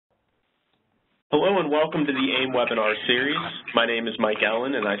Hello and welcome to the AIM webinar series. My name is Mike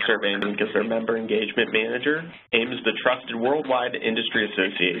Ellen and I serve AIM Inc. as their Member Engagement Manager. AIM is the trusted worldwide industry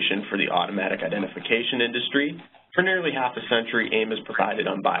association for the automatic identification industry. For nearly half a century, AIM has provided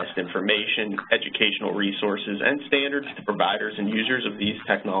unbiased information, educational resources, and standards to providers and users of these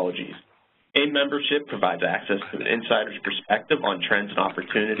technologies. AIM membership provides access to an insider's perspective on trends and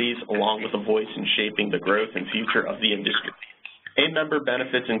opportunities, along with a voice in shaping the growth and future of the industry. AIM member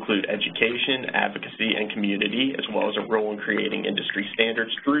benefits include education, advocacy, and community, as well as a role in creating industry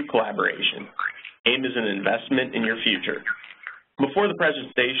standards through collaboration. AIM is an investment in your future. Before the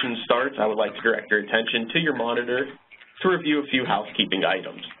presentation starts, I would like to direct your attention to your monitor to review a few housekeeping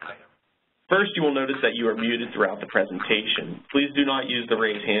items. First, you will notice that you are muted throughout the presentation. Please do not use the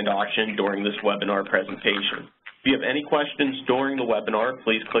raise hand option during this webinar presentation. If you have any questions during the webinar,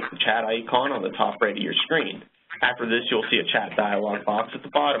 please click the chat icon on the top right of your screen. After this, you'll see a chat dialog box at the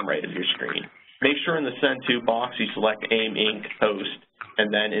bottom right of your screen. Make sure in the Send To box you select AIM Inc. Host,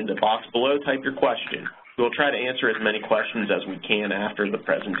 and then in the box below type your question. We will try to answer as many questions as we can after the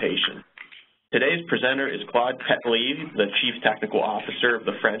presentation. Today's presenter is Claude Tetlin, the Chief Technical Officer of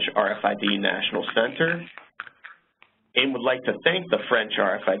the French RFID National Center. AIM would like to thank the French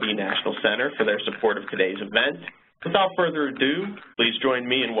RFID National Center for their support of today's event. Without further ado, please join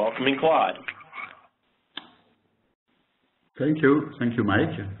me in welcoming Claude. Thank you,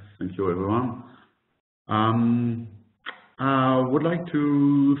 Mike. Thank you, everyone. I would like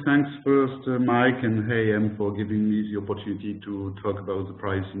to thank first Mike and AIM for giving me the opportunity to talk about the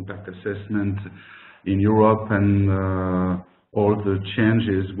privacy impact assessment in Europe and all the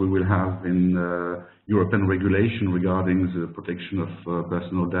changes we will have in European regulation regarding the protection of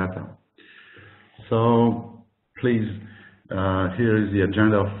personal data. So, please. Here is the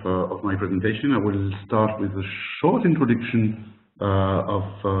agenda of my presentation. I will start with a short introduction of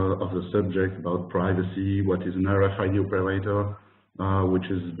the subject about privacy, what is an RFID operator, which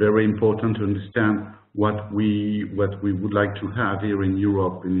is very important to understand what we would like to have here in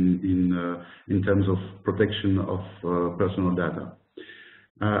Europe in terms of protection of personal data.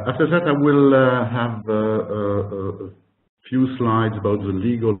 After that, I will have a few slides about the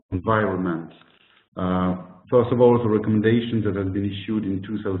legal environment. First of all, the recommendations that have been issued in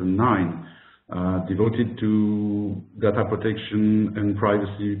 2009 devoted to data protection and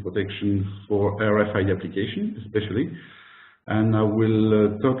privacy protection for RFID applications, especially. And I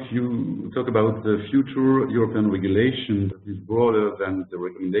will talk about the future European regulation that is broader than the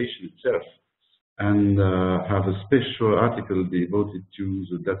recommendation itself, and have a special article devoted to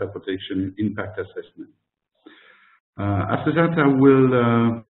the data protection impact assessment. After that, I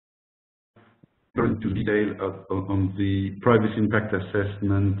will go into detail on the privacy impact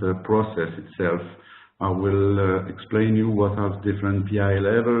assessment process itself. I will explain you what are the different PI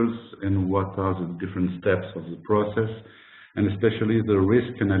levels and what are the different steps of the process, and especially the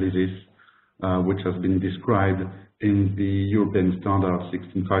risk analysis which has been described in the European Standard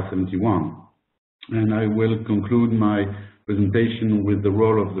 16571. And I will conclude my presentation with the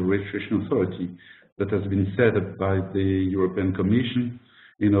role of the registration authority that has been set up by the European Commission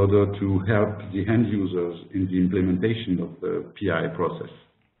in order to help the end users in the implementation of the PI process.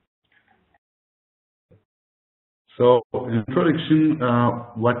 So, in introduction,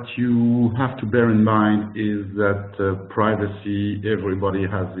 what you have to bear in mind is that privacy, everybody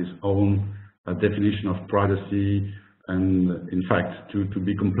has his own definition of privacy, and in fact, to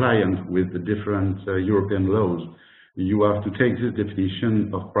be compliant with the different European laws, you have to take this definition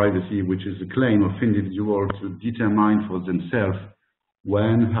of privacy, which is a claim of individuals to determine for themselves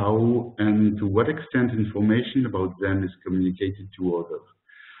when, how, and to what extent information about them is communicated to others.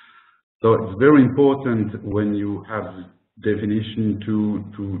 So it's very important when you have definition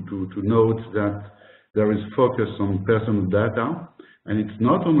to note that there is focus on personal data, and it's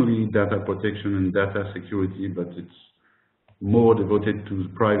not only data protection and data security, but it's more devoted to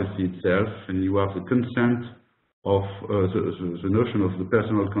privacy itself, and you have the consent of the notion of the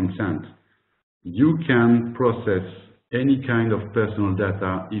personal consent. You can process any kind of personal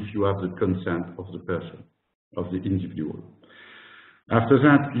data if you have the consent of the person, of the individual. After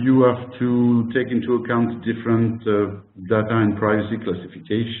that, you have to take into account different data and privacy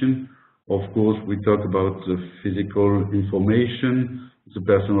classification. Of course, we talk about the physical information, the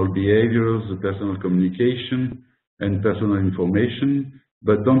personal behaviors, the personal communication, and personal information.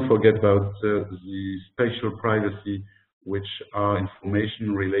 But don't forget about the spatial privacy, which are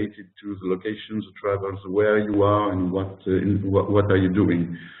information related to the locations, the travels, where you are, and what are you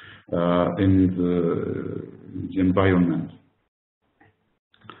doing in the environment.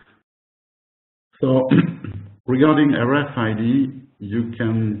 So, regarding RFID, you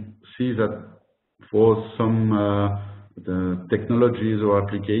can see that for some the technologies or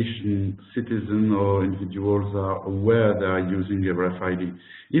application, citizens or individuals are aware they are using RFID,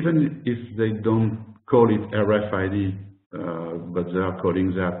 even if they don't call it RFID, but they are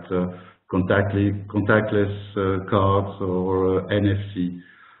calling that contactless cards or NFC.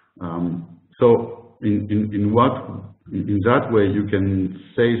 So in that way, you can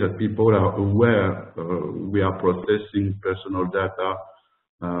say that people are aware we are processing personal data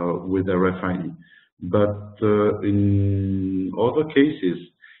with RFID. But in other cases,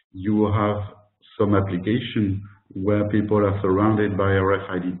 you have some application where people are surrounded by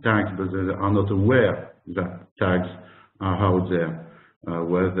RFID tags, but they are not aware that tags are out there,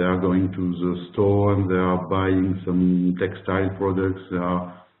 where they are going to the store and they are buying some textile products, they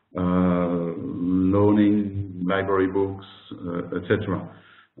are loaning library books, etc.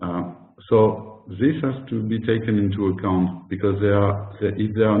 So this has to be taken into account, because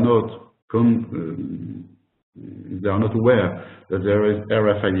if they are not aware that there is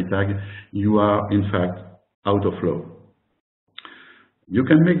RFID tag, you are in fact out of law. You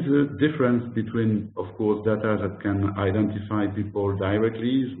can make the difference between, of course, data that can identify people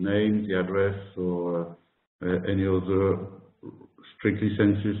directly, name, the address, or any other strictly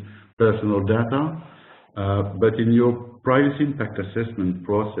sensitive personal data. But in your privacy impact assessment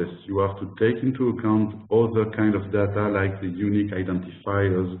process, you have to take into account other kind of data, like the unique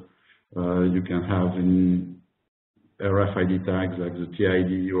identifiers you can have in RFID tags, like the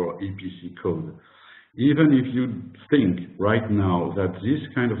TID or EPC code. Even if you think right now that this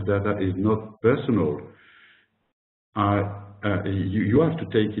kind of data is not personal, you have to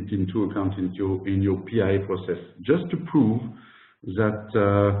take it into account in your PIA process, just to prove that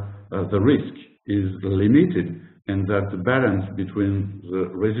the risk is limited and that the balance between the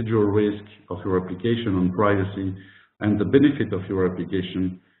residual risk of your application on privacy and the benefit of your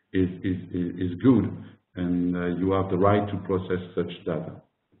application is good, and you have the right to process such data.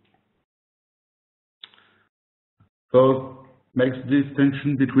 So, makes this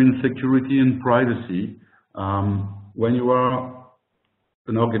distinction between security and privacy. When you are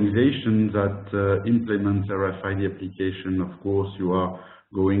an organization that implements RFID application, of course, you are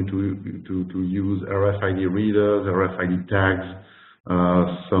going to use RFID readers, RFID tags,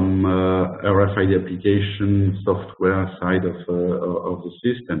 some RFID application software side of the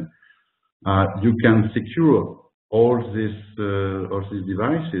system. You can secure all these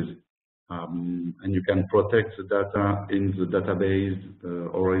devices, and you can protect the data in the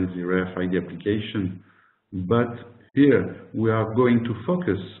database or in the RFID application. But here we are going to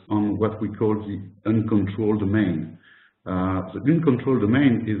focus on what we call the uncontrolled domain. The uncontrolled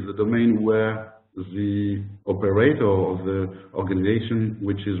domain is the domain where the operator of the organization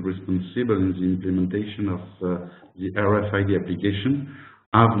which is responsible in the implementation of the RFID application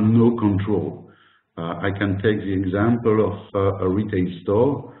have no control. I can take the example of a retail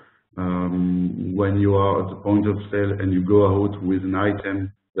store. When you are at the point of sale and you go out with an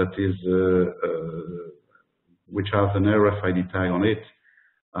item that is which has an RFID tag on it,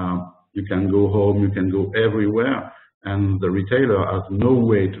 you can go home, you can go everywhere, and the retailer has no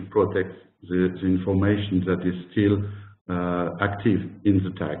way to protect the information that is still active in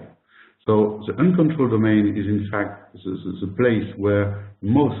the tag. So the uncontrolled domain is in fact the place where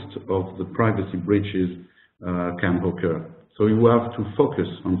most of the privacy breaches can occur. So you have to focus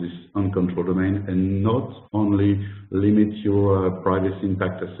on this uncontrolled domain and not only limit your privacy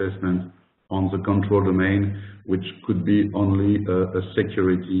impact assessment on the control domain, which could be only a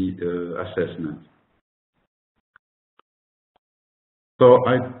security assessment. So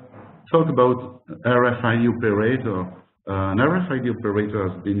I talk about RFID operator. An RFID operator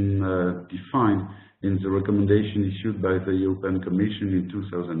has been defined in the recommendation issued by the European Commission in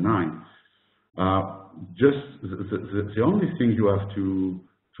 2009. Just the only thing you have to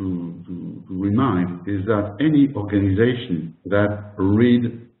remind is that any organization that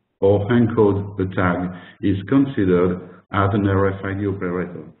read or encode the tag is considered as an RFID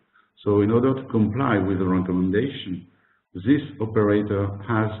operator. So in order to comply with the recommendation, this operator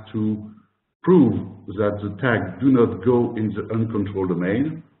has to prove that the tag do not go in the uncontrolled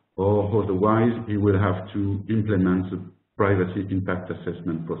domain, or otherwise he will have to implement the privacy impact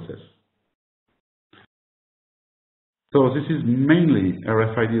assessment process. So this is mainly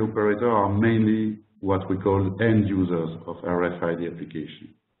RFID operator are mainly what we call end users of RFID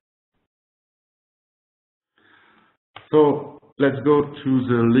application. So let's go to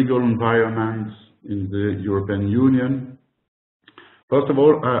the legal environment in the European Union. First of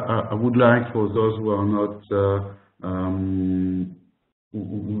all, I would like, for those who are not,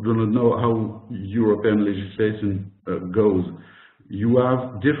 who do not know how European legislation goes, you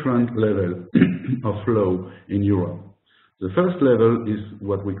have different levels. of law in Europe. The first level is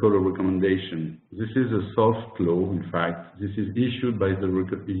what we call a recommendation. This is a soft law, in fact. This is issued by the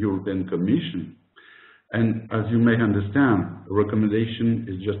European Commission. And as you may understand, a recommendation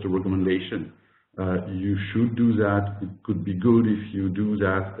is just a recommendation. You should do that, it could be good if you do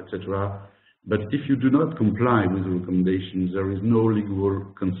that, etc. But if you do not comply with the recommendations, there is no legal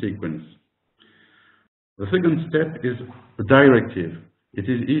consequence. The second step is a directive. It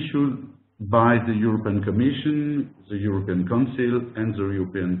is issued by the European Commission, the European Council, and the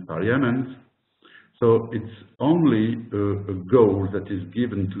European Parliament. So it's only a goal that is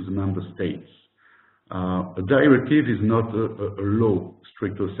given to the member states. A directive is not a law,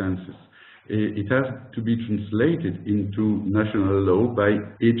 stricto sensu. It has to be translated into national law by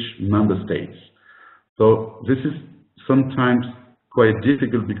each member state. So this is sometimes quite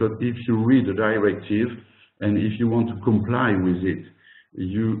difficult, because if you read a directive and if you want to comply with it,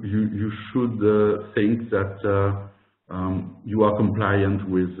 you should think that you are compliant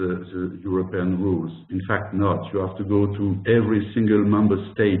with the European rules. In fact, not. You have to go to every single member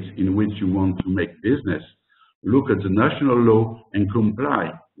state in which you want to make business, look at the national law and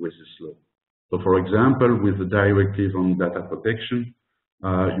comply with this law. So, for example, with the directive on data protection,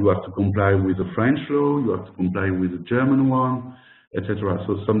 you have to comply with the French law, you have to comply with the German one, etc.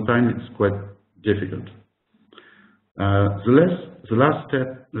 So sometimes it's quite difficult. The last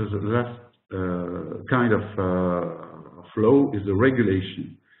step, the last kind of flow is the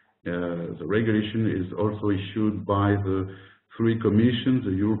regulation. The regulation is also issued by the three commissions,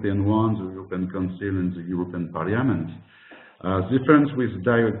 the European one, the European Council, and the European Parliament. The difference with the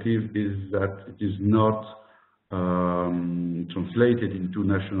directive is that it is not translated into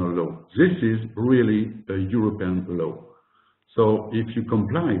national law. This is really a European law. So if you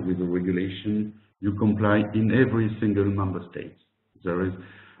comply with the regulation, you comply in every single member state.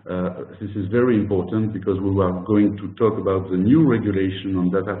 This is very important, because we are going to talk about the new regulation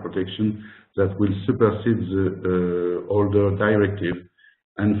on data protection that will supersede the older directive.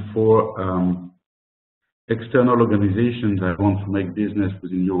 And for external organizations that want to make business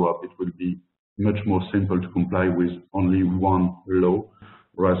within Europe, it will be much more simple to comply with only one law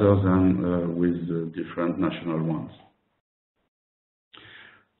rather than with different national ones.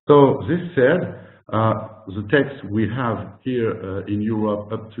 So this said, the text we have here in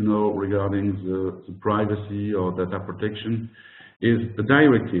Europe up to now regarding the privacy or data protection is a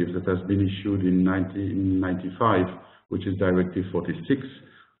directive that has been issued in 1995, which is Directive 46,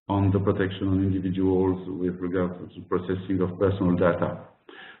 on the protection of individuals with regard to the processing of personal data.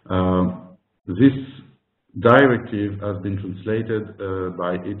 This directive has been translated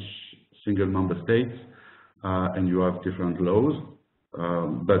by each single member state, and you have different laws,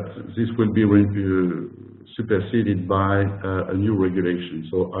 but this will be superseded by a new regulation.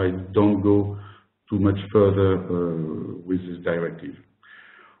 So I don't go too much further with this directive.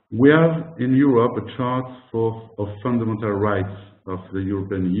 We have in Europe a chart of fundamental rights of the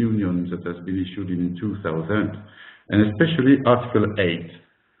European Union that has been issued in 2000, and especially Article 8.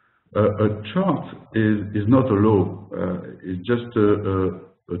 A chart is not a law, it's just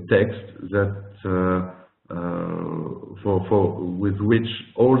a text that with which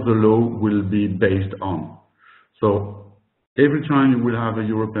all the law will be based on. So every time you will have a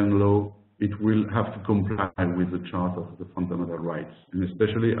European law, it will have to comply with the chart of the fundamental rights, and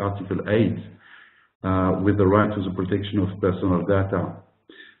especially Article 8, with the right to the protection of personal data.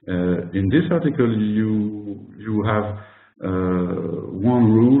 In this article, you have one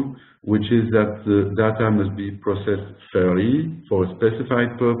rule, which is that the data must be processed fairly for a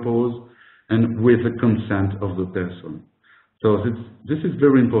specified purpose and with the consent of the person. So this is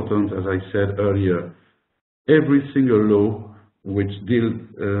very important, as I said earlier. Every single law which deals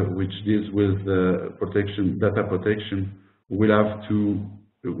with data protection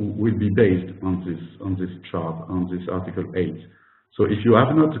will be based on this chart, on this Article 8. So if you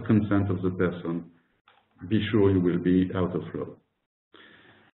have not the consent of the person, be sure you will be out of law.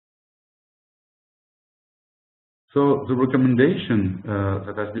 So the recommendation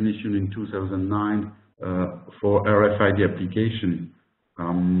that has been issued in 2009 for RFID application,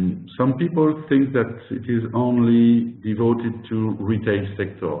 some people think that it is only devoted to retail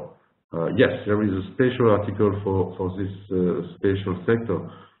sector. Yes, there is a special article for this special sector,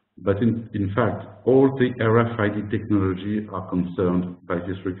 but in fact, all the RFID technology are concerned by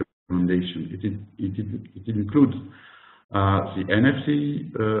this recommendation. It includes the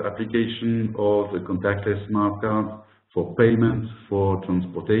NFC application or the contactless smart card for payment, for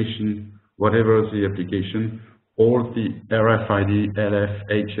transportation, whatever the application. All the RFID, LF,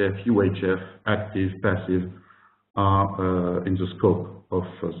 HF, UHF, active, passive, are in the scope of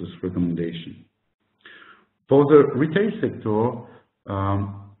this recommendation. For the retail sector,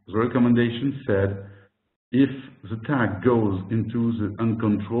 the recommendation said if the tag goes into the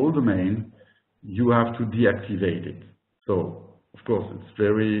uncontrolled domain, you have to deactivate it. So, of course, it's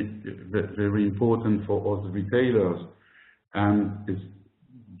very important for us retailers, and it's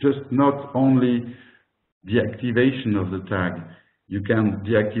just not only deactivation of the tag. You can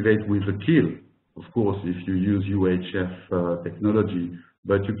deactivate with a kill, of course, if you use UHF technology,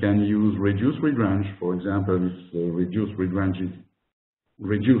 but you can use reduced read range. For example, if reduced read range is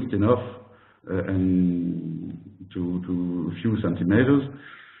reduced enough and to a few centimeters,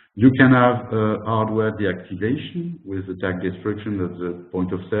 you can have hardware deactivation with the tag destruction at the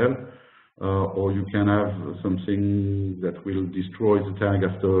point of sale, or you can have something that will destroy the tag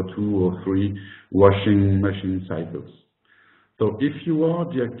after 2 or 3 washing machine cycles. So if you are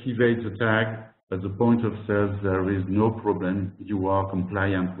deactivate the tag at the point of sale, there is no problem. You are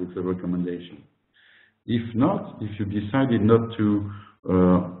compliant with the recommendation. If not, if you decided not to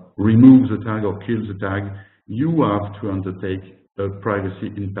remove the tag or kill the tag, you have to undertake a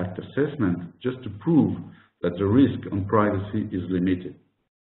privacy impact assessment just to prove that the risk on privacy is limited.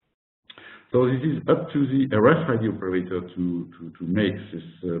 So this is up to the RFID operator to make this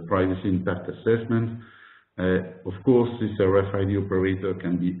privacy impact assessment. Of course, this RFID operator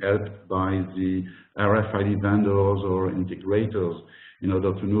can be helped by the RFID vendors or integrators in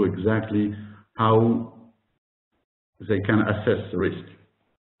order to know exactly how they can assess the risk.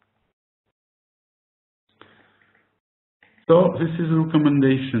 So this is a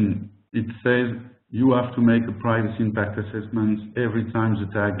recommendation. It says you have to make a privacy impact assessment every time the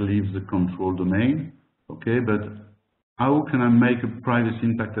tag leaves the control domain. Okay, but how can I make a privacy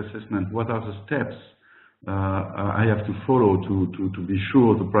impact assessment? What are the steps I have to follow to be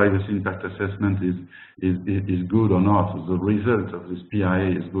sure the privacy impact assessment is good or not, the result of this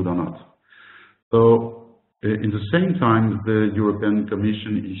PIA is good or not? So in the same time the European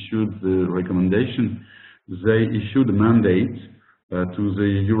Commission issued the recommendation, they issued a mandate to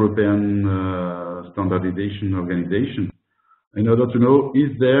the European Standardization Organization in order to know,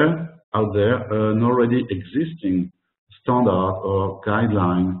 is there out there an already existing standard or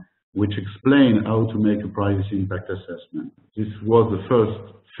guideline which explain how to make a privacy impact assessment. This was the first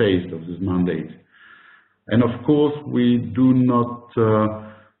phase of this mandate. And of course, we do not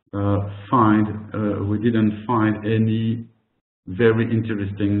we didn't find any very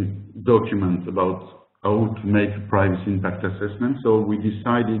interesting document about how to make a privacy impact assessment. So we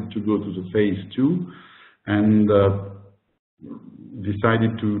decided to go to the phase 2 and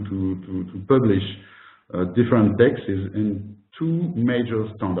decided to publish different texts in 2 major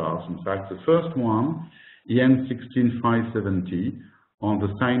standards. In fact, the first one, EN 16570, on the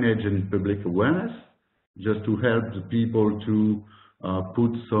signage and public awareness, just to help the people to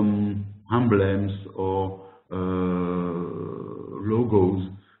put some emblems or logos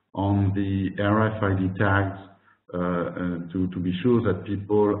on the RFID tags to be sure that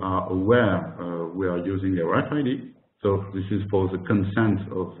people are aware we are using RFID. So this is for the consent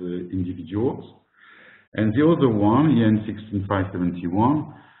of the individuals. And the other one, EN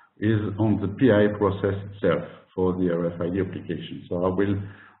 16571, is on the PIA process itself for the RFID application. So I will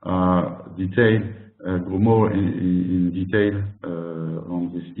go more in detail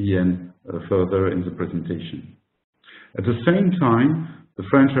on this EN further in the presentation. At the same time, the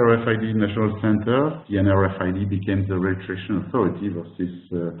French RFID National Center, CNRFID, became the registration authority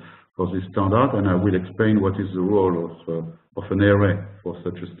for this standard, and I will explain what is the role of an array for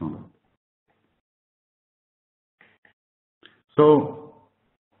such a standard. So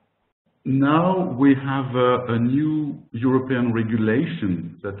now we have a new European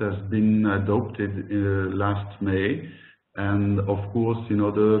regulation that has been adopted last May, and of course, in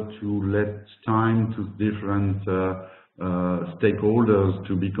order to let time to different stakeholders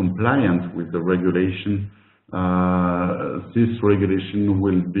to be compliant with the regulation, this regulation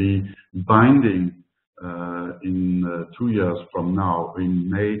will be binding in 2 years from now, in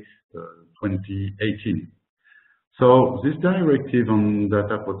May 2018. So this directive on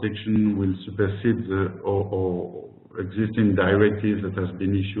data protection will supersede the or existing directive that has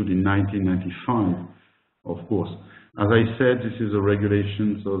been issued in 1995, of course. As I said, this is a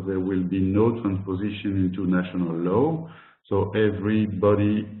regulation, so there will be no transposition into national law. So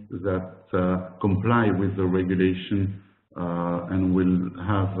everybody that comply with the regulation and will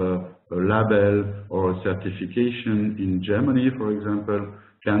have a label or a certification in Germany, for example,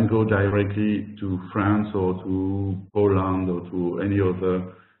 can go directly to France or to Poland or to any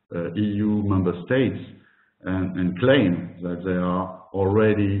other EU member states and claim that they are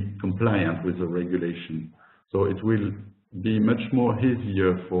already compliant with the regulation. So it will be much more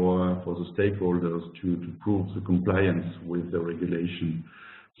easier for the stakeholders to prove the compliance with the regulation.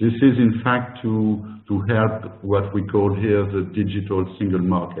 This is in fact to help what we call here the digital single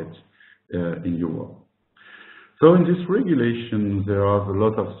market in Europe. So in this regulation, there are a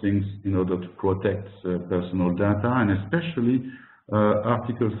lot of things in order to protect personal data, and especially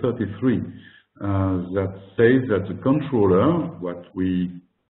Article 33 that says that the controller, what we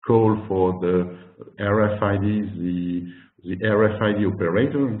call for the RFID, the RFID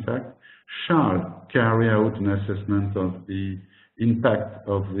operator, in fact, shall carry out an assessment of the impact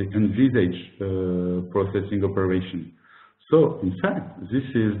of the envisaged processing operation. So, in fact, this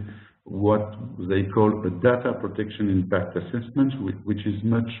is what they call a data protection impact assessment, which is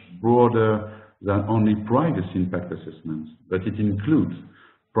much broader than only privacy impact assessments, but it includes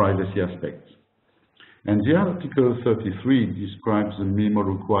privacy aspects. And the Article 33 describes the minimal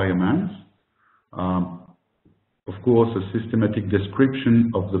requirements, of course, a systematic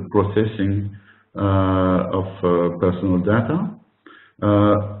description of the processing of personal data,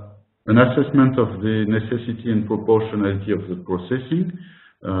 an assessment of the necessity and proportionality of the processing.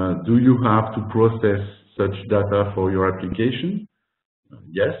 Do you have to process such data for your application?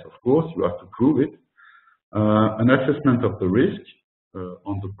 Yes, of course, you have to prove it. An assessment of the risk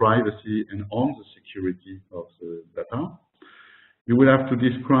on the privacy and on the security of the data. You will have to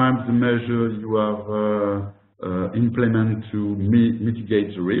describe the measures you have implement to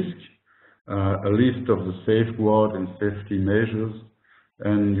mitigate the risk, a list of the safeguard and safety measures,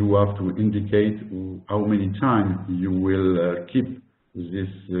 and you have to indicate how many times you will keep this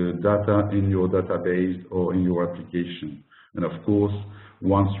data in your database or in your application. And of course,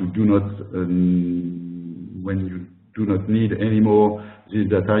 once you do not, when you do not need anymore this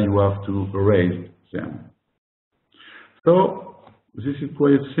data, you have to erase them. So this is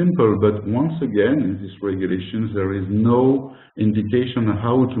quite simple, but once again, in these regulations, there is no indication on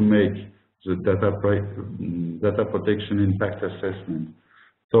how to make the data protection impact assessment.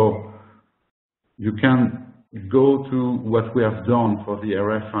 So you can go to what we have done for the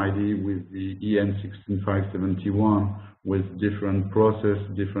RFID with the EN 16571, with different process,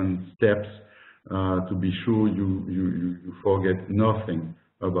 different steps, to be sure you forget nothing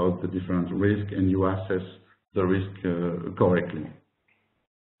about the different risk and you assess the risk correctly.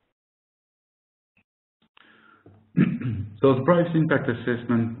 So the privacy impact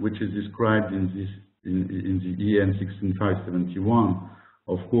assessment, which is described in the EN 16571,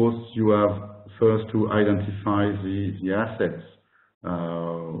 of course, you have first to identify the assets.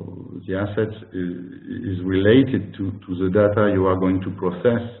 The assets is related to the data you are going to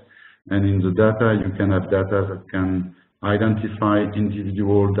process, and in the data you can have data that can identify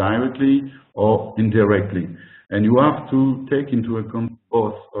individual directly or indirectly, and you have to take into account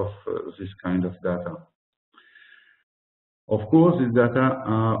both of this kind of data. Of course, these data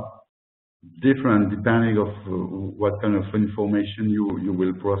are different depending on what kind of information you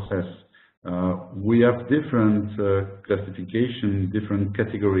will process. We have different classification, different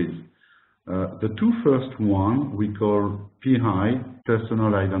categories. The two first one we call PI,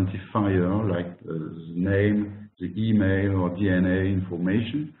 personal identifier, like the name, the email or DNA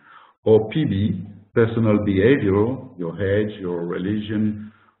information, or PB, personal behavior, your age, your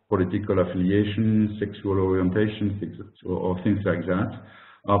religion, political affiliation, sexual orientation, or things like that,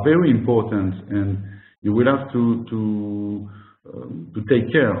 are very important, and you will have to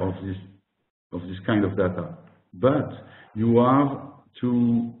take care of this kind of data. But you have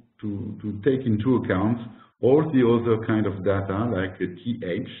to take into account all the other kind of data, like a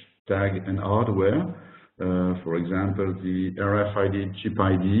TH, tag and hardware, for example, the RFID chip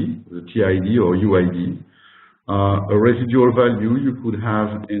ID, the TID or UID, a residual value you could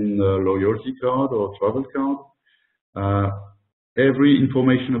have in a loyalty card or travel card, every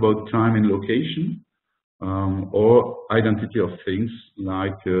information about time and location, or identity of things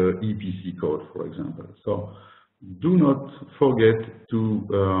like EPC code, for example. So do not forget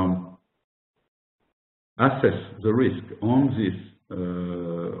to assess the risk on this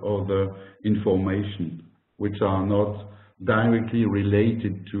other information which are not directly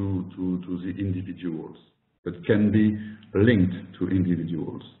related to the individuals, but can be linked to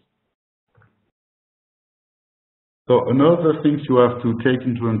individuals. So another thing you have to take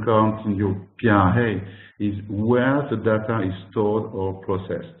into account in your PRA is where the data is stored or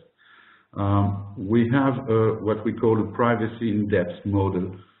processed. We have what we call a privacy in-depth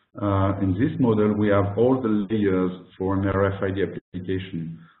model. In this model, we have all the layers for an RFID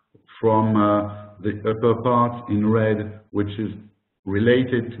application, from the upper part in red, which is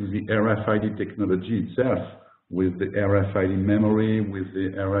related to the RFID technology itself, with the RFID memory, with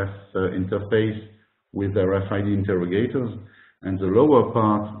the RF interface, with RFID interrogators, and the lower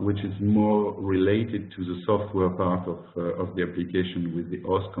part, which is more related to the software part of the application with the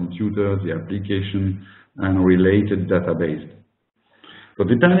host computer, the application, and related database. So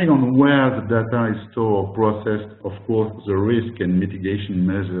depending on where the data is stored or processed, of course, the risk and mitigation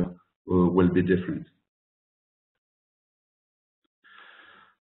measure will be different.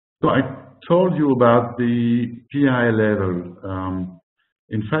 So I told you about the PI level.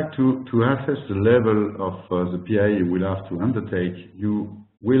 In fact, to assess the level of the PI you will have to undertake, you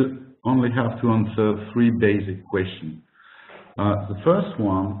will only have to answer 3 basic questions. The first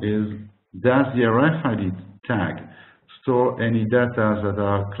one is, does the RFID tag store any data that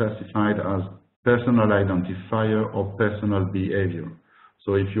are classified as personal identifier or personal behavior?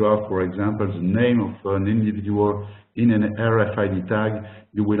 So if you have, for example, the name of an individual in an RFID tag,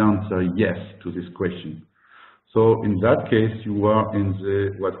 you will answer yes to this question. So in that case, you are in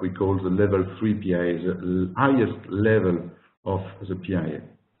the what we call the level 3 PIA, the highest level of the PIA.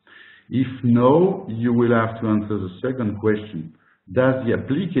 If no, you will have to answer the second question. Does the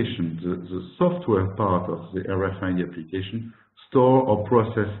application, the software part of the RFID application, store or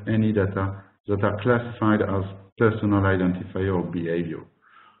process any data that are classified as personal identifier or behavior?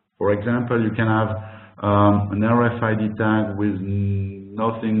 For example, you can have an RFID tag with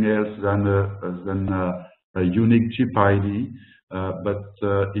nothing else than a unique chip ID, but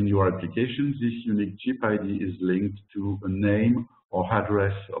in your application, this unique chip ID is linked to a name or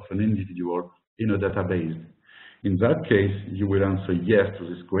address of an individual in a database. In that case, you will answer yes to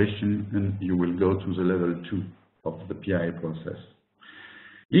this question, and you will go to the level 2 of the PIA process.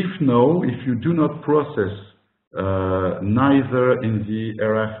 If no, if you do not process neither in the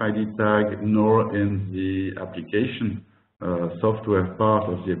RFID tag nor in the application software part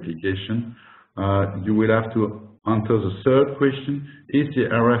of the application, you will have to answer the third question: is the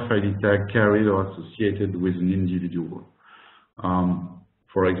RFID tag carried or associated with an individual?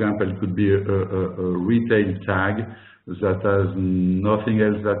 For example, it could be a retail tag that has nothing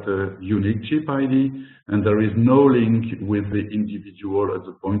else than a unique chip ID, and there is no link with the individual at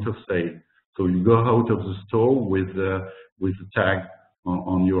the point of sale. So you go out of the store with a tag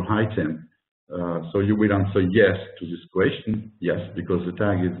on your item. So you will answer yes to this question, yes, because the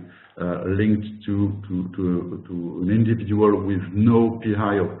tag is linked to an individual with no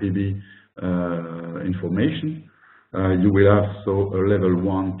PI or PB information. You will have so a level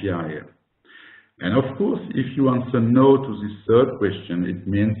 1 PIA. And of course, if you answer no to this third question, it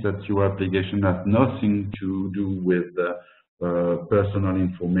means that your application has nothing to do with personal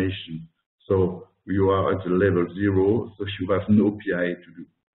information. So you are at the level 0, so you have no PIA to do.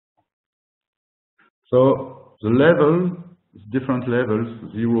 So the level, different levels: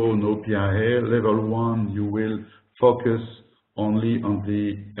 0, no PIA. Level 1, you will focus only on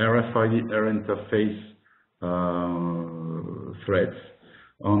the RFID air interface threats.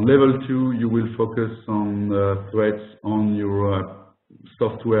 On level 2, you will focus on threats on your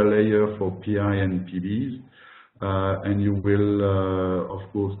software layer for PI and PBs, and you will, of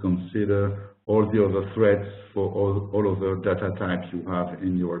course, consider all the other threats for all other data types you have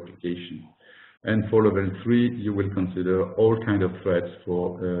in your application. And for level 3, you will consider all kinds of threats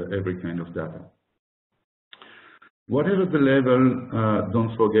for every kind of data. Whatever the level,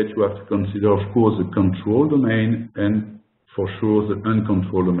 don't forget you have to consider, of course, the control domain and for sure the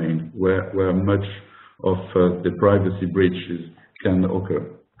uncontrolled domain, where much of the privacy breaches can occur.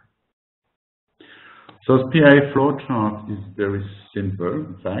 So the PIA flowchart is very simple.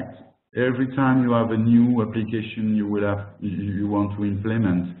 In fact, every time you have a new application you want to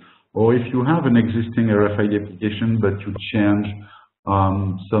implement, or if you have an existing RFID application but you change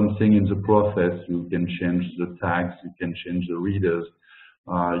something in the process, you can change the tags, you can change the readers,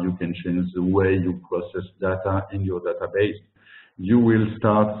 you can change the way you process data in your database, you will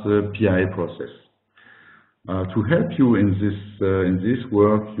start the PIA process. To help you in this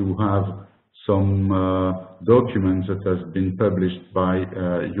work, you have some documents that has been published by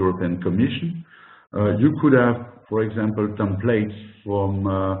European Commission. You could have, for example, templates from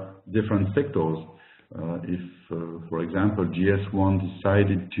different sectors. If, for example, GS1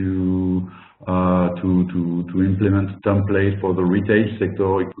 decided to implement a template for the retail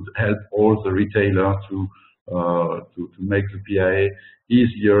sector, it could help all the retailers to make the PIA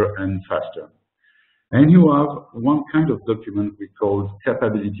easier and faster. And you have one kind of document we call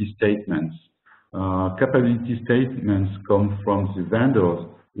capability statements. Capability statements come from the vendors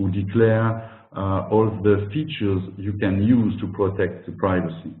who declare all the features you can use to protect the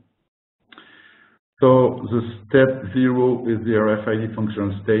privacy. So the step 0 is the RFID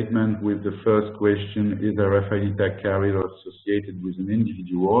functional statement with the first question, is RFID tag carrier associated with an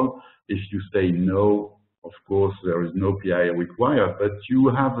individual? If you say no, of course, there is no PIA required, but you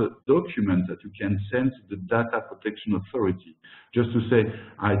have a document that you can send to the Data Protection Authority, just to say,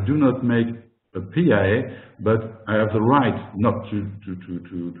 I do not make a PIA, but I have the right not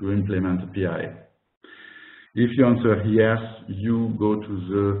to implement a PIA. If you answer yes, you go to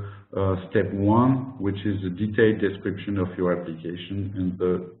the step 1, which is a detailed description of your application and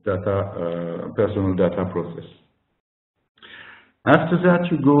the personal data process. After that,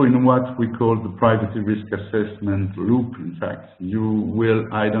 you go in what we call the privacy risk assessment loop. In fact, you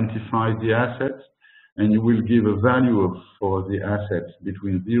will identify the assets and you will give a value for the assets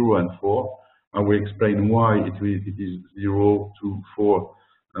between 0 and 4. I will explain why it is 0 to 4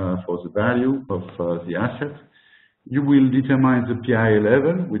 for the value of the asset. You will determine the PIA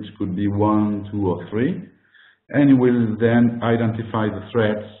level, which could be 1, 2, or 3, and you will then identify the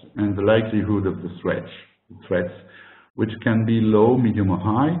threats and the likelihood of the threats, which can be low, medium, or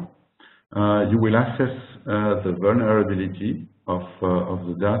high. You will assess the vulnerability of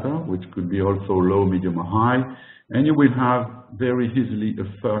the data, which could be also low, medium, or high, and you will have very easily a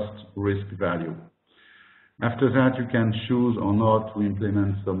first risk value. After that, you can choose or not to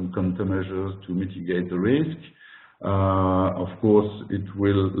implement some countermeasures to mitigate the risk. Of course, it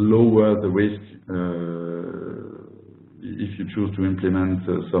will lower the risk if you choose to implement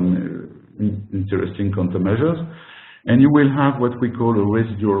some interesting countermeasures. And you will have what we call a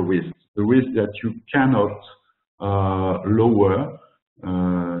residual risk, the risk that you cannot lower,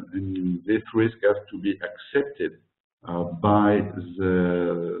 and this risk has to be accepted by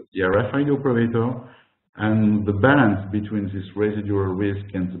the RFID operator, and the balance between this residual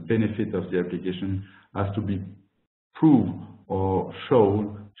risk and the benefit of the application has to be proved or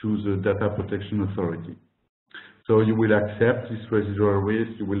shown to the Data Protection Authority. So you will accept this residual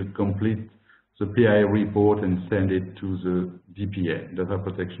risk, you will complete the PIA report and send it to the DPA, Data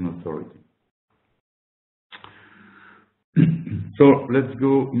Protection Authority. So let's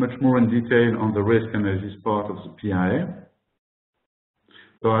go much more in detail on the risk analysis part of the PIA.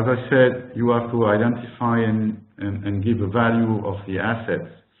 So as I said, you have to identify and give a value of the assets.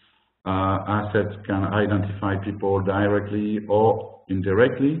 Assets can identify people directly or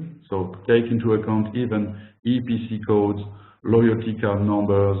indirectly, so take into account even EPC codes, loyalty card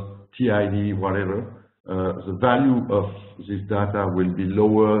numbers, TID, whatever. The value of this data will be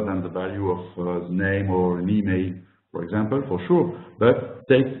lower than the value of the name or an email, for example, for sure, but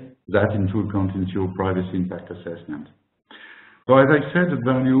take that into account into your privacy impact assessment. So as I said, the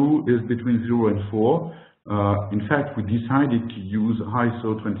value is between 0 and 4. In fact, we decided to use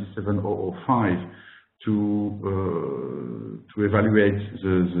ISO 27005 to evaluate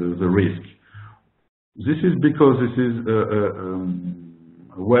the risk. This is because this is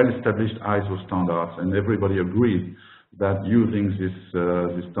a well-established ISO standard, and everybody agrees that using this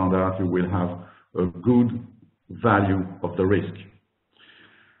standard, you will have a good value of the risk.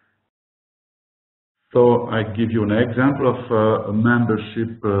 So I give you an example of a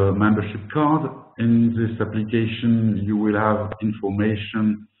membership card. In this application, you will have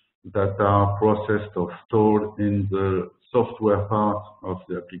information that are processed or stored in the software part of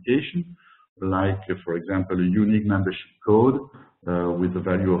the application, like, for example, a unique membership code with a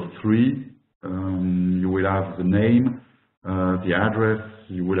value of 3. You will have the name, the address,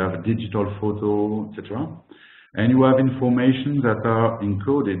 you will have a digital photo, etc. And you have information that are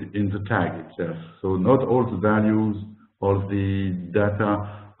encoded in the tag itself. So not all the values of the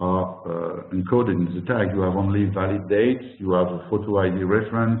data are encoded in the tag. You have only valid dates, you have a photo ID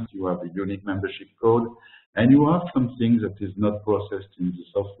reference, you have a unique membership code, and you have something that is not processed in the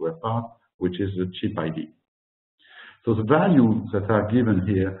software part, which is the chip ID. So the values that are given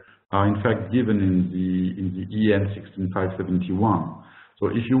here are in fact given in the EN 16571. So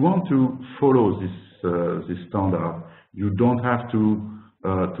if you want to follow this standard, you don't have to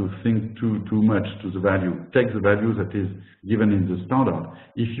think too much to the value. Take the value that is given in the standard.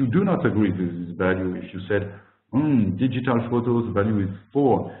 If you do not agree with this value, if you said, digital photos, the value is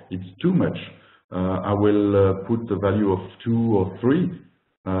 4, it's too much, I will put the value of 2 or 3,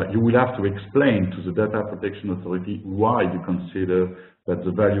 you will have to explain to the Data Protection Authority why you consider that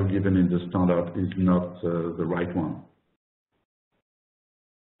the value given in the standard is not the right one.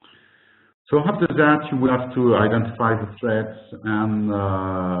 So after that, you will have to identify the threats, and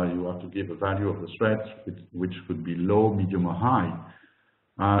you have to give a value of the threats, which could be low, medium, or high.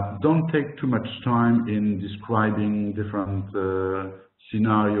 Don't take too much time in describing different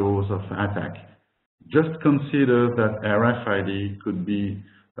scenarios of attack. Just consider that RFID could be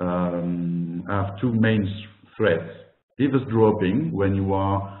have two main threats. Eavesdropping, when you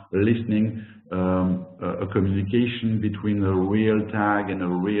are listening a communication between a real tag and a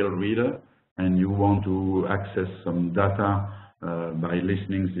real reader, and you want to access some data by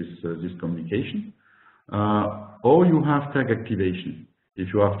listening this communication. Or you have tag activation.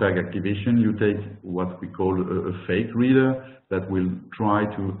 If you have tag activation, you take what we call a fake reader that will try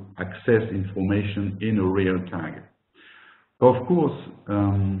to access information in a real tag. Of course,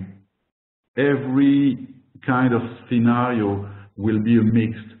 every kind of scenario will be a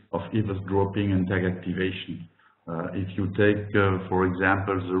mix of eavesdropping and tag activation. If you take, for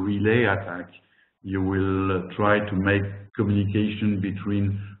example, the relay attack, you will try to make communication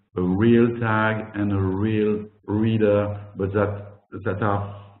between a real tag and a real reader, but that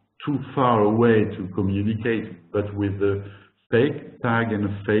are too far away to communicate. But with the fake tag and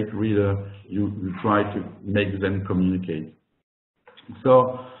a fake reader, you try to make them communicate.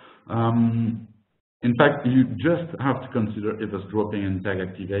 So, in fact, you just have to consider eavesdropping and tag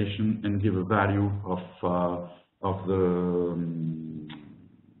activation and give a value of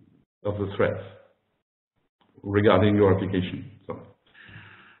the threats regarding your application. So,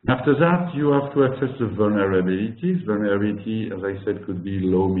 after that, you have to access the vulnerabilities. Vulnerability, as I said, could be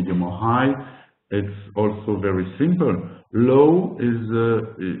low, medium, or high. It's also very simple. Low is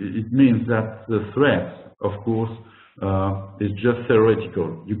it means that the threat, of course, is just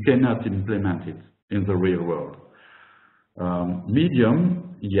theoretical. You cannot implement it in the real world.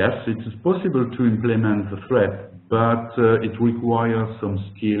 Medium, yes, it is possible to implement the threat, but it requires some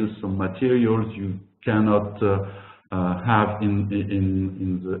skills, some materials you cannot have in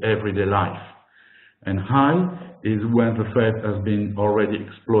the everyday life. And high is when the threat has been already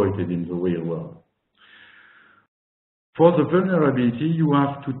exploited in the real world. For the vulnerability, you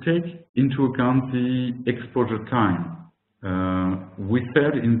have to take into account the exposure time. We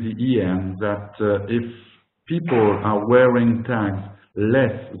said in the EM that if people are wearing tags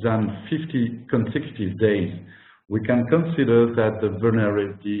less than 50 consecutive days, we can consider that the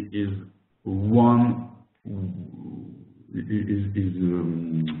vulnerability is one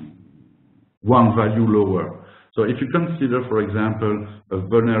value lower. So if you consider, for example, a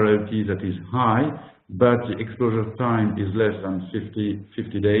vulnerability that is high, but the exposure time is less than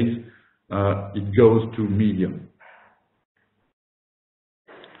 50 days, it goes to medium.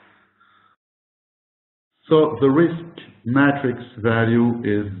 So the risk matrix value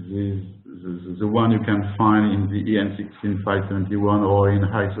is the one you can find in the EN 16571 or in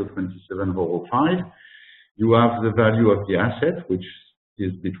ISO 27405. You have the value of the asset, which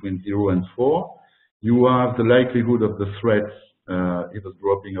is between 0 and 4. You have the likelihood of the threats,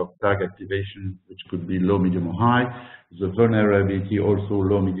 eavesdropping of tag activation, which could be low, medium, or high. The vulnerability also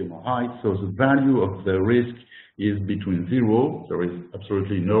low, medium, or high. So the value of the risk is between 0, there is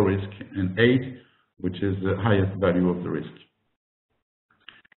absolutely no risk, and 8, which is the highest value of the risk.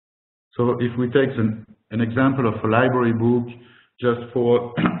 So if we take an example of a library book just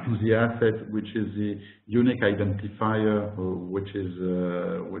for the asset, which is the unique identifier, which is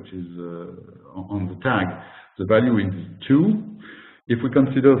on the tag, the value is 2. If we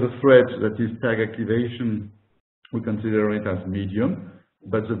consider the threat that is tag activation, we consider it as medium,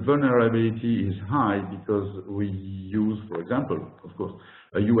 but the vulnerability is high because we use, for example, of course,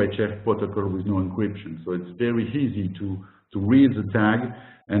 a UHF protocol with no encryption. So it's very easy to read the tag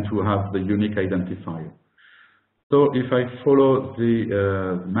and to have the unique identifier. So if I follow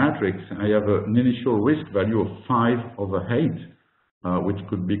the matrix, I have an initial risk value of 5/8, which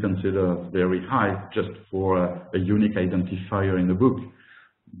could be considered very high just for a unique identifier in the book.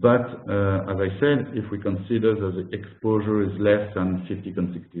 But as I said, if we consider that the exposure is less than 50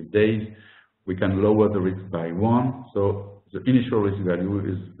 consecutive days, we can lower the risk by 1. So the initial risk value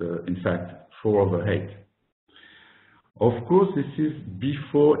is in fact 4/8. Of course, this is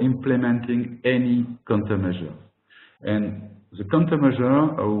before implementing any countermeasure. And the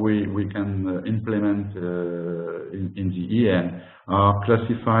countermeasure we can implement in the EN are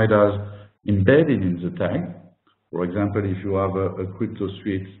classified as embedded in the tag. For example, if you have a crypto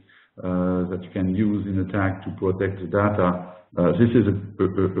suite that you can use in a tag to protect the data, this is a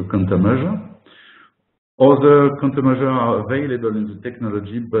countermeasure. Other countermeasures are available in the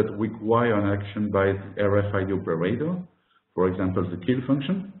technology but require an action by the RFID operator, for example, the kill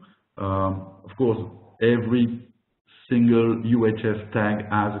function. Of course, every single UHF tag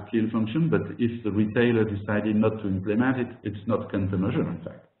has a kill function, but if the retailer decided not to implement it, it's not countermeasure, in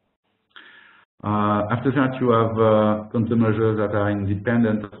fact. After that, you have countermeasures that are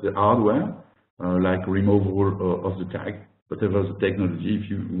independent of the hardware, like removal of the tag. whatever the technology, if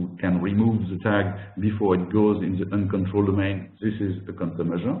you can remove the tag before it goes in the uncontrolled domain, this is a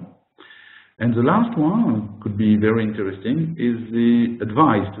countermeasure. And the last one could be very interesting, is the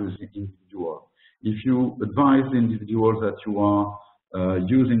advice to the individual. If you advise the individual that you are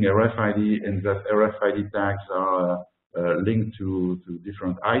using RFID and that RFID tags are linked to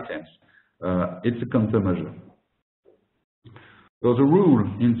different items, it's a countermeasure. So the rule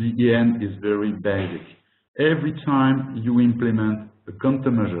in the end is very basic. Every time you implement a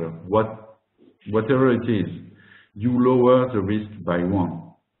countermeasure, whatever it is, you lower the risk by 1.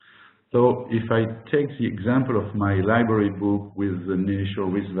 So if I take the example of my library book with an initial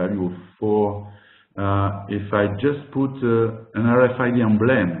risk value of 4, if I just put an RFID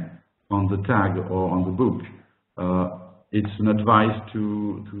emblem on the tag or on the book, it's an advice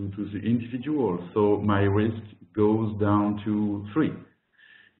to the individual, so my risk goes down to 3.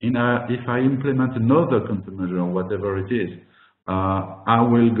 If I implement another countermeasure, whatever it is, I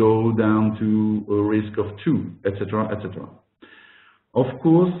will go down to a risk of 2, etc., etc. Of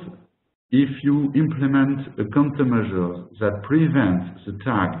course, if you implement a countermeasure that prevents the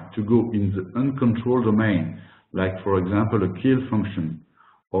tag to go in the uncontrolled domain, like for example a kill function,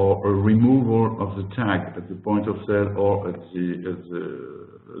 or a removal of the tag at the point of sale or at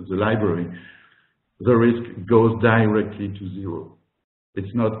the library, the risk goes directly to 0.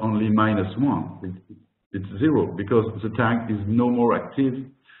 It's not only -1, it's 0, because the tag is no more active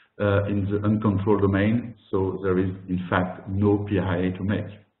in the uncontrolled domain, so there is in fact no PIA to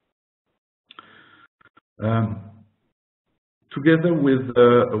make. Together with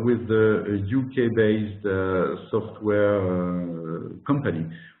the UK-based software company,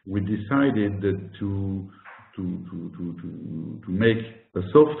 we decided to make a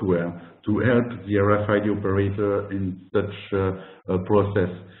software to help the RFID operator in such a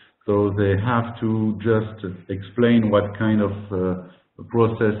process. So they have to just explain what kind of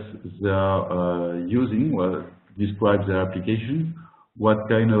process they are using, describe their application, what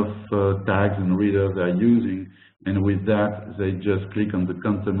kind of tags and readers they are using, and with that they just click on the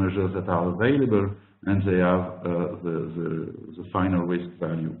countermeasures that are available and they have the final risk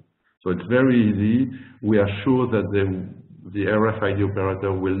value. So it's very easy. We are sure that the RFID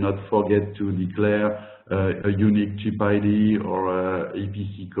operator will not forget to declare a unique chip ID or a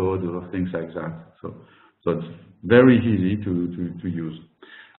EPC code or things like that. So it's very easy to use.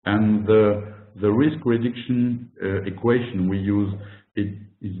 And the risk reduction equation we use, it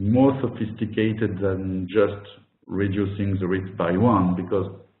is more sophisticated than just reducing the risk by 1, because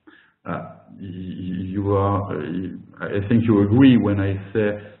I think you agree when I say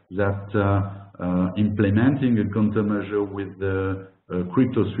that implementing a countermeasure with the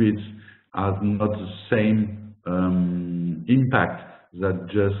crypto suites has not the same impact that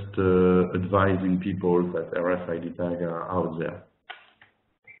just advising people that RFID tags are out there.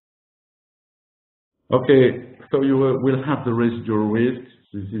 Okay, so you will have the residual risk.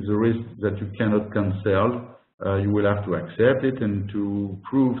 This is a risk that you cannot cancel. You will have to accept it and to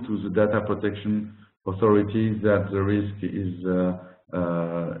prove to the data protection authorities that the risk is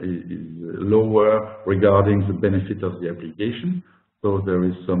lower regarding the benefit of the application. So there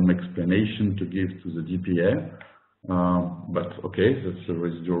is some explanation to give to the DPA. But okay, that's the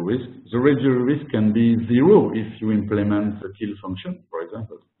residual risk. The residual risk can be 0 if you implement the kill function, for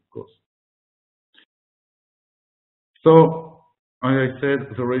example, of course. So, as I said,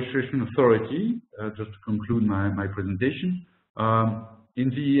 the registration authority, just to conclude my presentation, in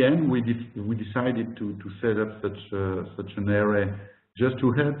the end we decided to set up such an array just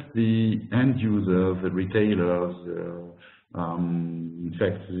to help the end users, the retailers, in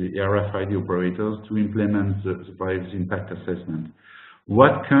fact the RFID operators, to implement the privacy impact assessment.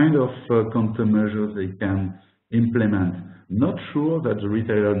 What kind of countermeasures they can implement? Not sure that the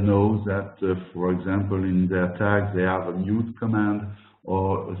retailer knows that, for example, in their tags they have a mute command,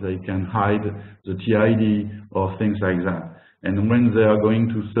 or they can hide the TID or things like that. And when they are going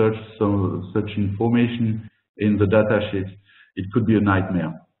to search such information in the datasheet, it could be a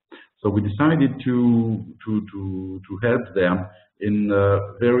nightmare. So we decided to help them in a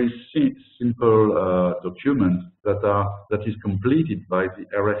very simple document that is completed by the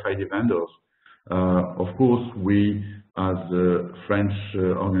RFID vendors. Of course, we, as a French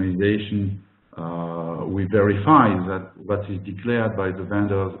organization, we verify that what is declared by the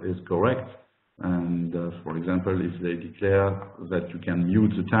vendors is correct. And for example, if they declare that you can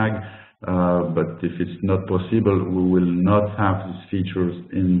mute the tag, but if it's not possible, we will not have these features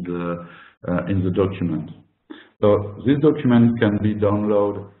in the document. So this document can be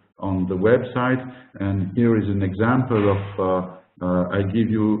downloaded on the website, and here is an example of I give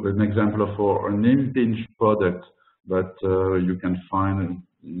you an example of an impinged product but you can find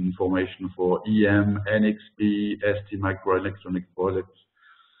information for EM, NXP, ST microelectronic products.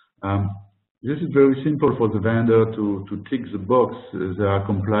 This is very simple for the vendor to tick the box. They are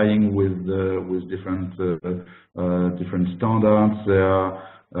complying with different standards. They are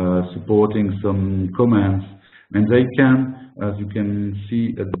supporting some commands, and they can, as you can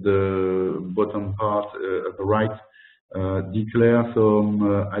see at the bottom part at the right, declare some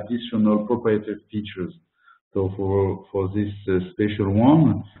additional proprietary features. So for this special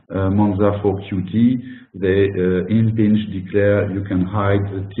one, Monza for QT, they in pinch declare you can hide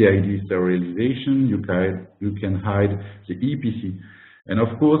the TID serialization, you can hide the EPC. And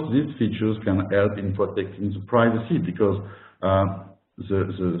of course, these features can help in protecting the privacy, because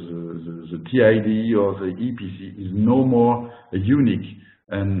the TID or the EPC is no more unique,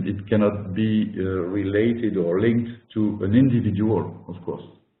 and it cannot be related or linked to an individual, of course.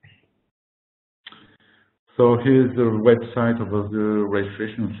 So here's the website of the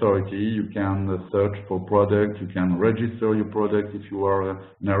registration authority. You can search for product, you can register your product if you are an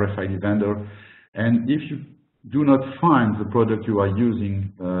RFID vendor. And if you do not find the product you are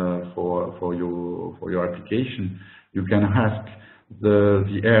using for your application, you can ask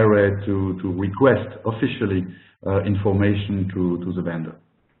the area to request officially information to the vendor.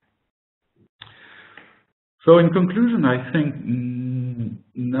 So in conclusion, I think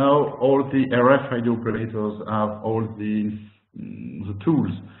now all the RFID operators have all the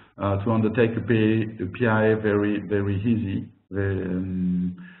tools to undertake a PIA very easy.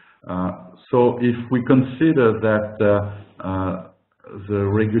 So if we consider that the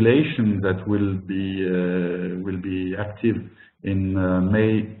regulation that will be active in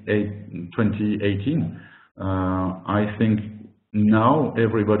May 2018, I think now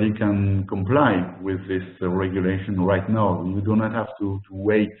everybody can comply with this regulation right now. You do not have to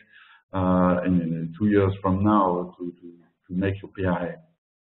wait in 2 years from now to make your PIA.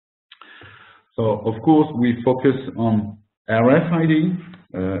 So of course we focus on RFID,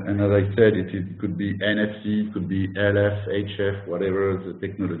 and as I said, it could be NFC, it could be LF, HF, whatever the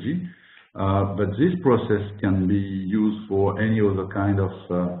technology. But this process can be used for any other kind of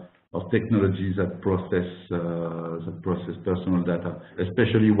technologies that process personal data,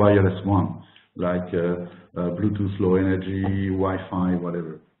 especially wireless one, like Bluetooth Low Energy, Wi-Fi,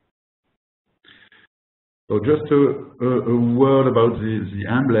 whatever. So just a word about the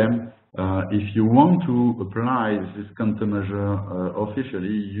emblem. If you want to apply this countermeasure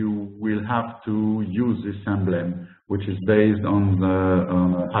officially, you will have to use this emblem, which is based on the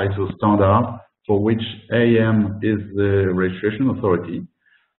ISO standard, for which AM is the registration authority.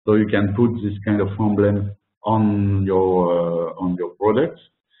 So you can put this kind of emblem on your products,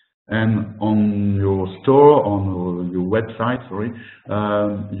 and on your store, on your website, sorry,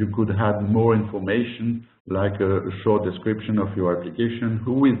 you could add more information, like a short description of your application,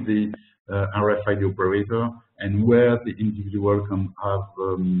 who is the RFID operator, and where the individual can have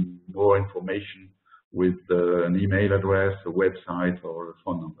more information with an email address, a website, or a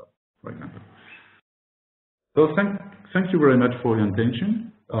phone number, for example. So thank you very much for your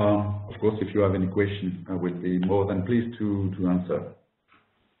attention. Of course, if you have any questions, I will be more than pleased to answer.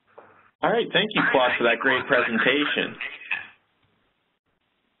 All right, thank you, Claude, for that great presentation.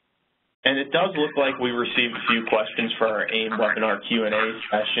 And it does look like we received a few questions for our AIM webinar Q&A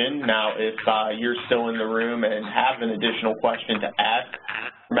session. Now, if you're still in the room and have an additional question to ask,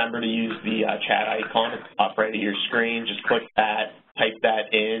 remember to use the chat icon at the top right of your screen. Just click that, type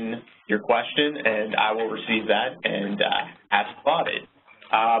that in your question, and I will receive that and ask about it.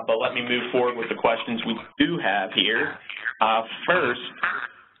 But let me move forward with the questions we do have here. First,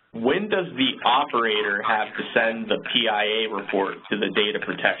 when does the operator have to send the PIA report to the Data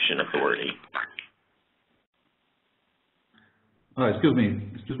Protection Authority? Excuse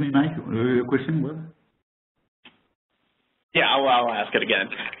me, Mike, your question was? Yeah, I'll ask it again.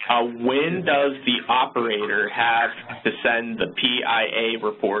 When does the operator have to send the PIA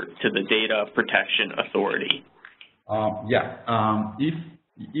report to the Data Protection Authority?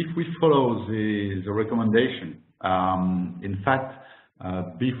 If we follow the recommendation, in fact,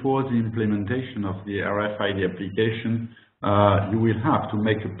 before the implementation of the RFID application, you will have to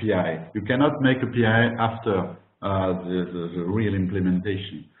make a PI. You cannot make a PI after the real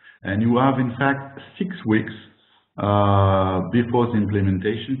implementation. And you have, in fact, 6 weeks before the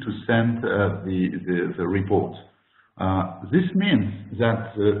implementation to send the report. This means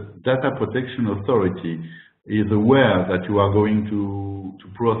that the Data Protection Authority is aware that you are going to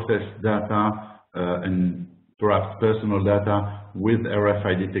process data and perhaps personal data with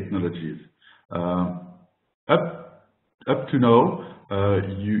RFID technologies. Up to now,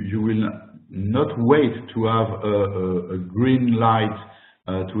 you will not wait to have a green light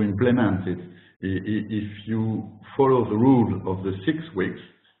to implement it. If you follow the rule of the 6 weeks,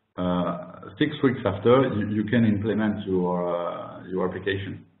 6 weeks after, you can implement your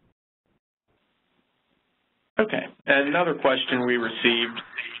application. Okay. And another question we received,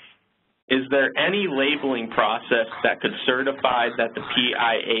 is there any labeling process that could certify that the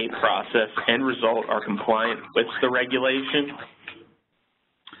PIA process and result are compliant with the regulation?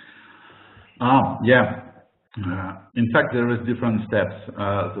 Yeah. In fact, there is different steps.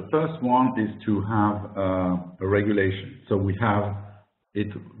 The first one is to have a regulation. So we have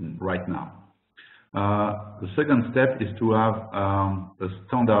it right now. The second step is to have a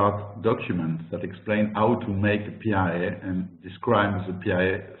standard document that explains how to make a PIA and describes the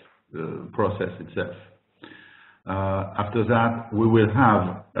PIA process itself. After that, we will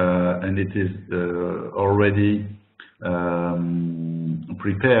have, and it is already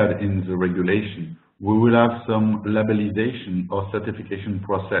prepared in the regulation, we will have some labelization or certification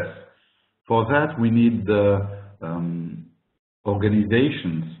process. For that, we need the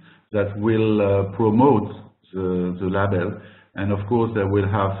organizations that will promote the label, and of course they will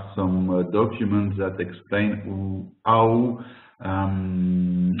have some documents that explain how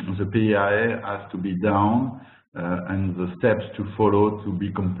the PIA has to be done and the steps to follow to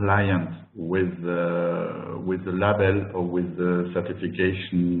be compliant with the label or with the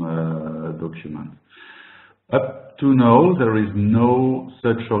certification document. Up to now, there is no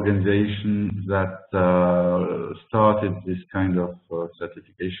such organization that started this kind of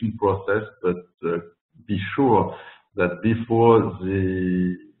certification process, but be sure that before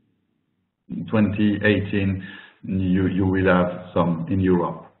the 2018, you will have some in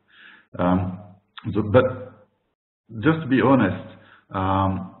Europe. But just to be honest,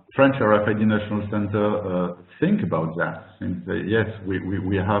 French RFID National Center think about that. Think that, yes,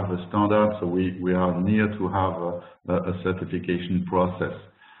 we have a standard, so we are near to have a certification process.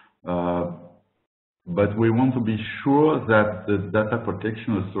 But we want to be sure that the Data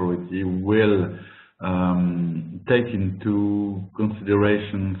Protection Authority will take into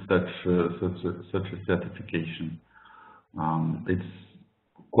consideration such a certification. It's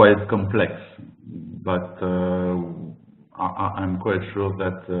quite complex, but I'm quite sure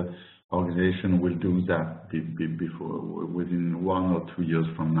that the organization will do that within 1 or 2 years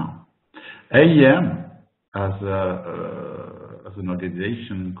from now. AEM, as an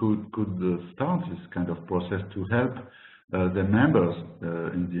organization, could start this kind of process to help the members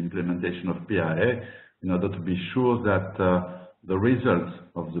in the implementation of PIA in order to be sure that the results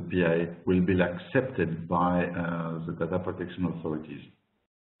of the PIA will be accepted by the data protection authorities.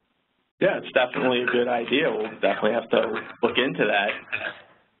 Yeah, it's definitely a good idea. We'll definitely have to look into that.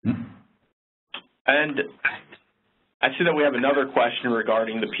 And I see that we have another question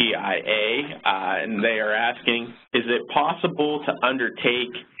regarding the PIA, and they are asking, is it possible to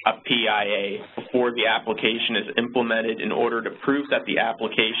undertake a PIA before the application is implemented in order to prove that the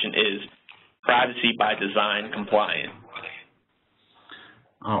application is privacy by design compliant?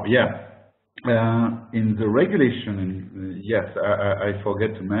 Oh, yeah. In the regulation, yes, I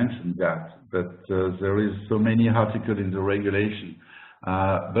forget to mention that, but there is so many articles in the regulation.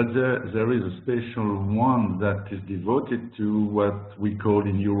 But there is a special one that is devoted to what we call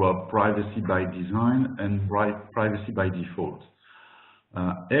in Europe privacy by design and privacy by default.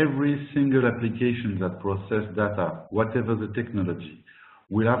 Every single application that processes data, whatever the technology,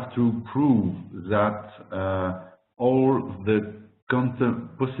 will have to prove that all the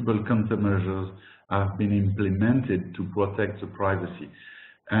possible countermeasures have been implemented to protect the privacy.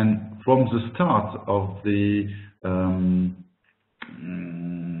 And from the start of the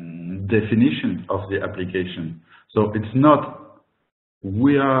definition of the application. So it's not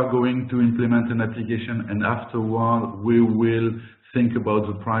we are going to implement an application and afterward we will think about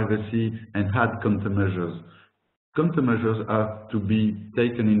the privacy and add countermeasures. Countermeasures are to be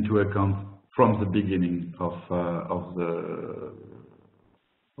taken into account from the beginning of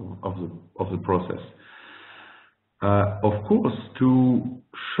the process. Of course, to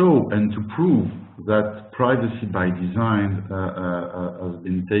show and to prove that privacy by design has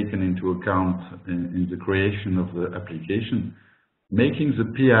been taken into account in the creation of the application, making the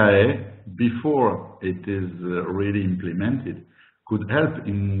PIA before it is really implemented could help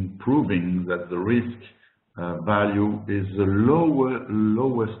in proving that the risk value is the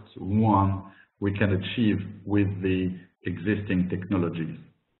lowest one we can achieve with the existing technologies,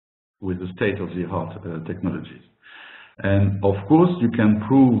 with the state-of-the-art technologies. And of course, you can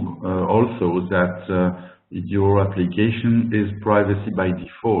prove also that your application is privacy by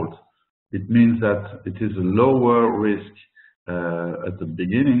default. It means that it is a lower risk at the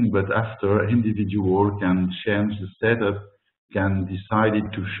beginning, but after, individual can change the setup, can decide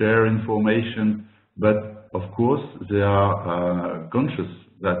to share information, but of course they are conscious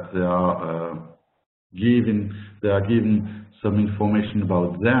that they are given some information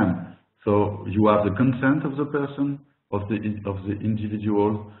about them. So you have the consent of the person, of the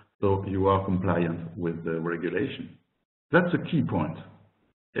individual, so you are compliant with the regulation. That's a key point.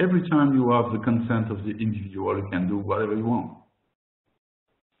 Every time you have the consent of the individual, you can do whatever you want.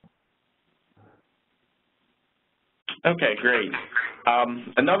 Okay, great.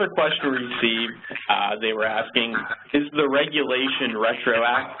 Another question we received, they were asking, is the regulation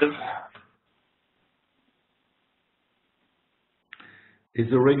retroactive? Is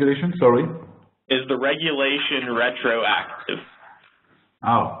the regulation, sorry? Is the regulation retroactive?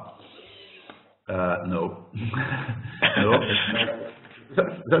 Oh, no. No.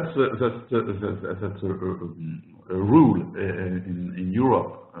 That's a rule in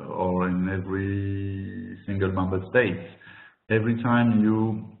Europe or in every single member state. Every time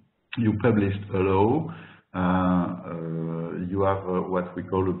you publish a law, you have what we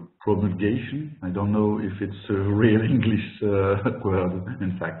call a promulgation. I don't know if it's a real English word.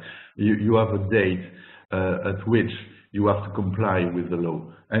 In fact, you have a date at which you have to comply with the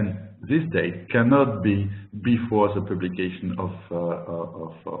law, and this date cannot be before the publication of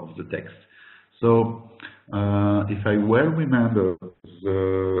the text. So, if I well remember,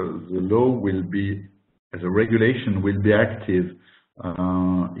 the law will be, as a regulation, will be active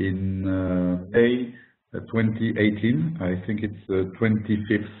in May 2018. I think it's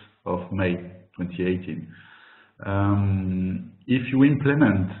 25th of May 2018. If you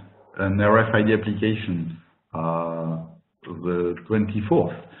implement an RFID application the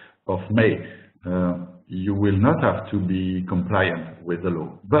 24th of May, you will not have to be compliant with the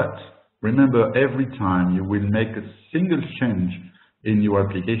law. But remember, every time you will make a single change in your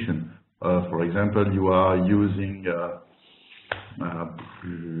application, for example, you are using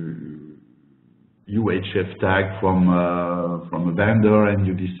UHF tag from a vendor, and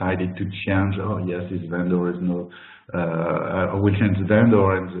you decided to change. Oh yes, this vendor is no. I will change the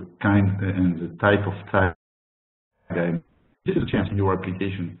vendor and the kind and the type of tag. This is a change in your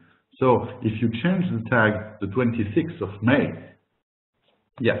application. So if you change the tag the 26th of May,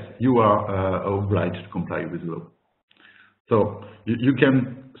 yes, you are obliged to comply with the law. So you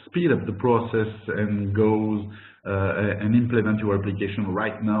can speed up the process and go and implement your application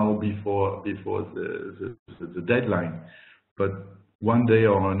right now before the deadline. But one day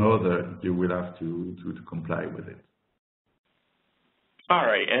or another, you will have to comply with it. All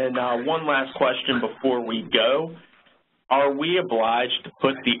right, and one last question before we go. Are we obliged to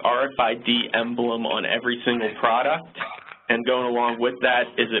put the RFID emblem on every single product? And going along with that,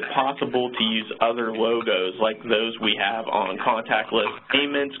 is it possible to use other logos like those we have on contactless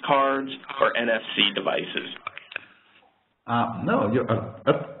payments cards or NFC devices? No,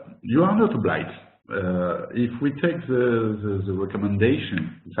 you are not obliged. If we take the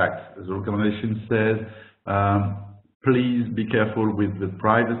recommendation, in fact, the recommendation says, please be careful with the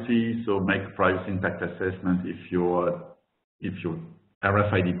privacy, so make a privacy impact assessment if your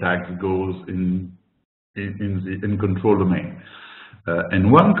RFID tag goes in control domain.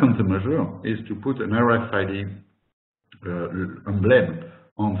 And one countermeasure is to put an RFID emblem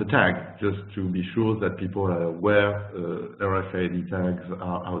on the tag, just to be sure that people are aware RFID tags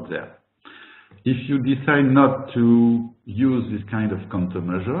are out there. If you decide not to use this kind of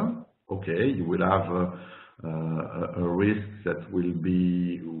countermeasure, okay, you will have a risk that will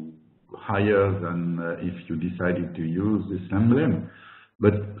be higher than if you decided to use this emblem.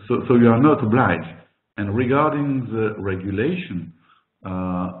 But so you are not obliged. And regarding the regulation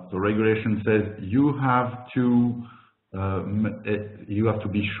says you have to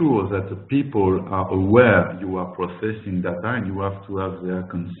be sure that the people are aware you are processing data, and you have to have their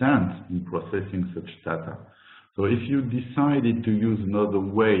consent in processing such data. So if you decided to use another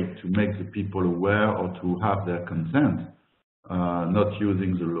way to make the people aware or to have their consent, not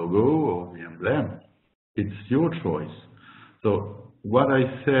using the logo or the emblem, it's your choice. So what I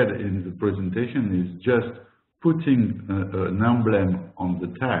said in the presentation is just putting an emblem on the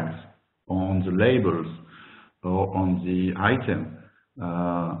tags, on the labels, or on the item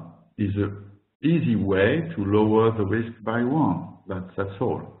is an easy way to lower the risk by one. That's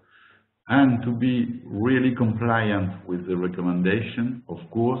all. And to be really compliant with the recommendation, of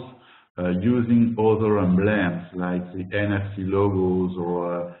course, using other emblems like the NFC logos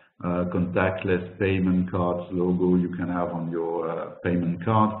or contactless payment cards logo you can have on your payment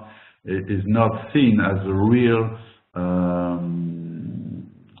card, it is not seen as a real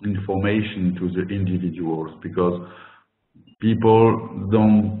information to the individuals, because people do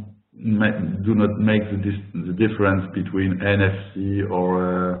not make the difference between NFC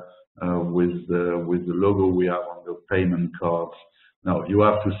or with the logo we have on the payment cards. No, you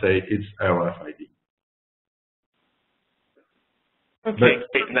have to say it's RFID. Okay,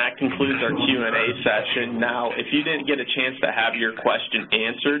 great. And that concludes our Q&A session. Now, if you didn't get a chance to have your question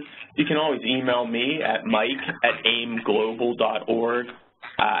answered, you can always email me at mike@aimglobal.org.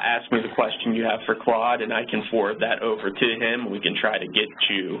 Ask me the question you have for Claude, and I can forward that over to him. We can try to get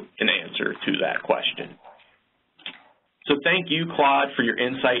you an answer to that question. So thank you, Claude, for your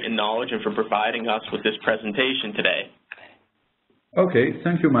insight and knowledge and for providing us with this presentation today. Okay,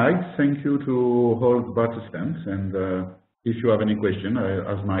 thank you, Mike. Thank you to all the participants. And if you have any question,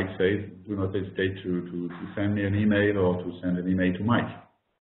 as Mike said, do not hesitate to send me an email or to send an email to Mike.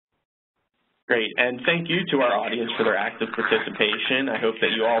 Great, and thank you to our audience for their active participation. I hope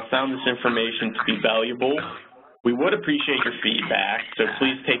that you all found this information to be valuable. We would appreciate your feedback, so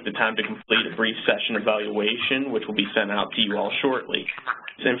please take the time to complete a brief session evaluation, which will be sent out to you all shortly.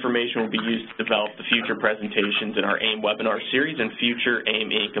 This information will be used to develop the future presentations in our AIM webinar series and future AIM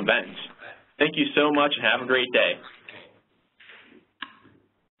Inc. events. Thank you so much and have a great day.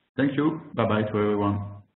 Thank you. Bye-bye to everyone.